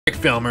Brick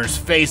filmers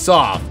face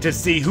off to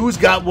see who's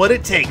got what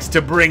it takes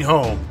to bring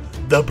home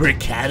the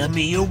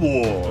Brickademy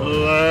Award.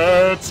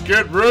 Let's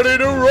get ready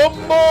to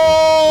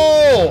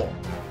rumble!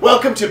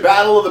 Welcome to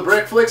Battle of the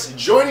Brick Flicks.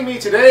 Joining me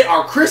today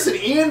are Chris and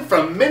Ian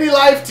from Mini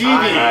Life TV.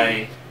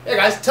 Hi. Hey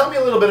guys, tell me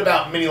a little bit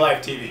about Mini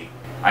Life TV.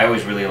 I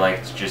always really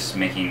liked just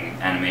making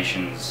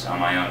animations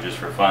on my own just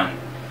for fun.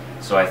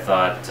 So I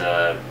thought,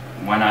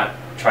 why not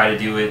try to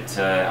do it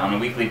on a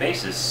weekly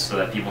basis so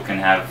that people can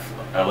have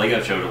a Lego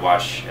show to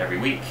watch every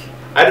week.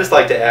 I just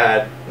like to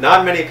add,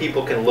 not many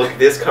people can look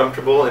this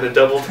comfortable in a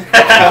double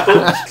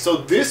couch. So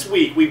this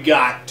week we've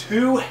got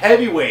two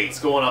heavyweights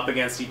going up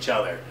against each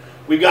other.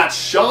 We've got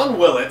Sean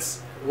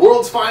Willets,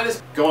 World's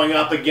Finest, going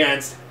up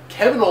against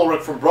Kevin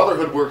Ulrich from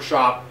Brotherhood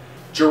Workshop,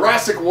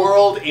 Jurassic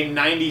World in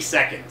 90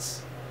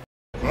 seconds.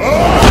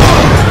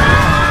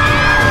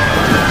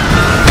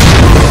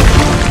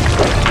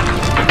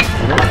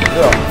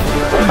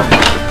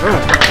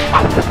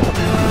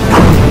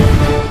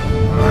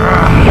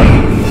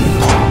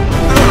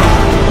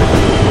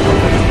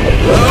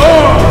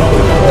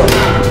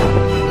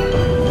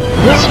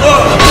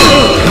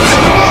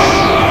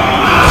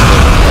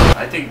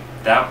 I think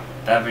that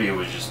video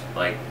was just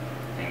like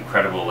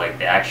incredible, like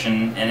the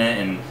action in it,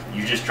 and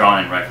you just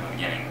drawn in right from the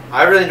beginning.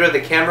 I really enjoyed the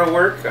camera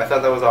work. I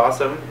thought that was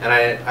awesome, and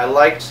I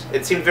liked,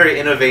 it seemed very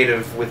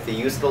innovative with the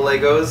use of the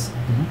Legos,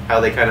 how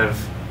they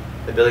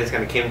the buildings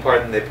kind of came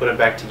apart and they put them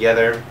back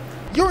together.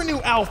 Your new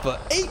alpha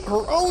ate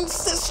her own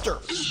sister.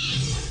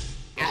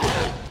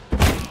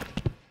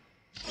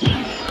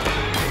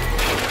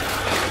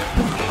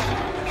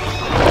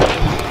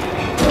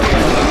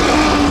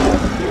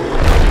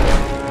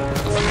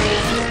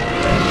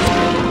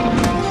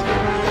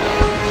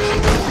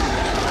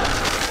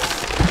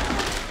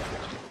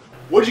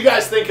 What'd you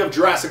guys think of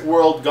Jurassic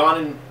World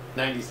gone in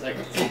 90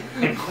 seconds?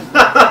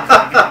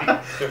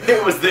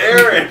 It was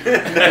there and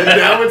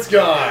now it's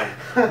gone.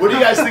 What do you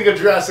guys think of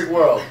Jurassic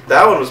World?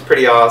 That one was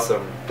pretty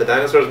awesome. The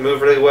dinosaurs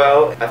move really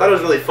well. I thought it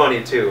was really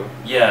funny too.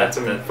 Yeah, Had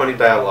some funny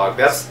dialogue.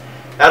 That's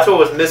what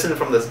was missing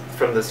from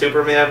the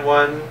Superman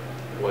one.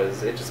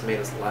 Was it just made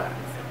us laugh.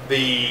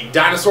 The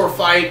dinosaur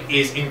fight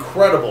is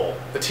incredible.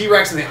 The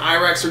T-Rex and the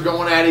I-Rex are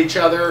going at each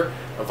other.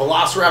 A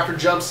Velociraptor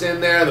jumps in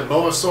there. The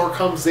Mosasaur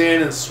comes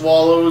in and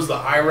swallows the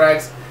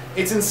I-Rex.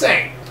 It's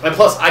insane. And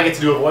plus, I get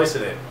to do a voice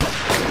in it.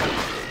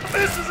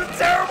 This is a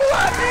terrible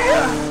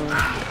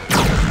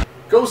idea!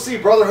 Go see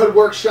Brotherhood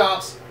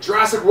Workshop's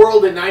Jurassic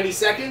World in 90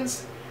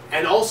 seconds.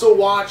 And also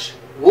watch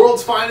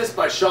World's Finest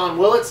by Sean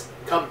Willets.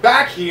 Come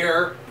back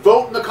here.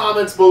 Vote in the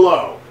comments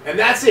below. And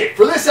that's it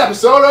for this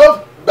episode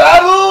of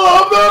Battle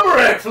of the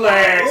Brick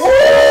Flicks!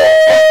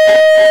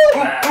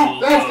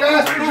 Thanks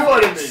guys for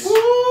joining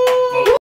me.